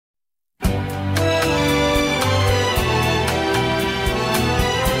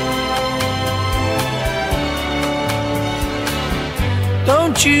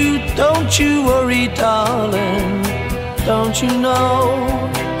don't you worry, darling. Don't you know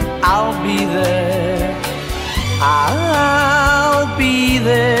I'll be there? I'll be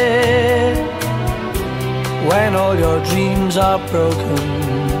there when all your dreams are broken.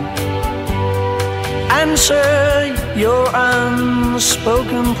 Answer your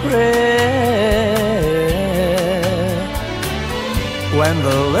unspoken prayer when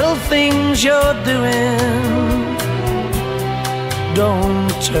the little things you're doing don't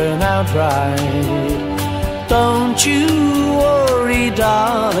turn out right. Don't you worry,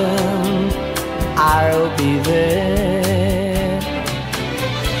 darling, I'll be there.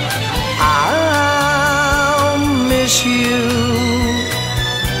 I'll miss you,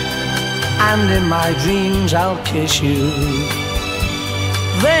 and in my dreams I'll kiss you,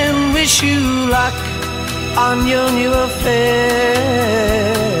 then wish you luck on your new affair.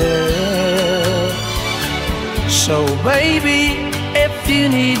 So baby, if you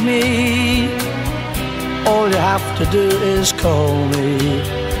need me, all you have to do is call me.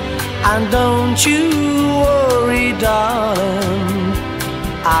 And don't you worry, darling,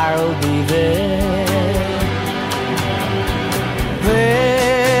 I'll be there.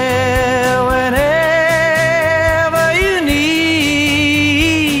 There whenever you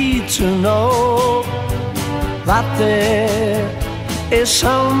need to know that there is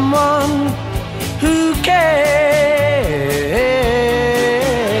someone who cares.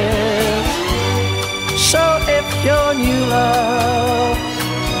 So if your new love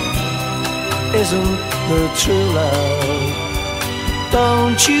isn't the true love,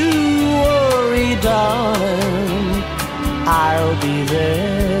 don't you worry, darling, I'll be there.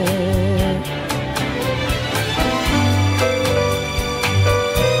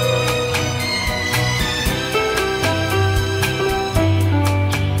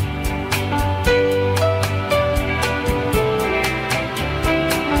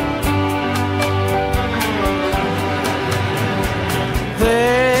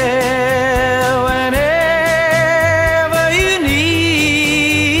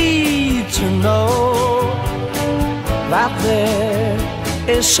 That there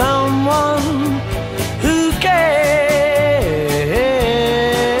is someone who cares.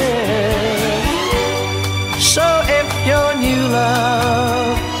 So if your new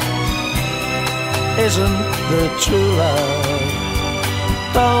love isn't the true love,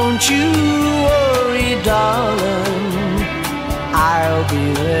 don't you worry, darling, I'll be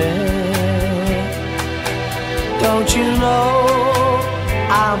there. Don't you know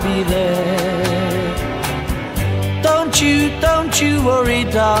I'll be there? Don't you worry,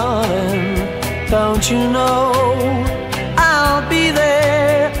 darling, don't you know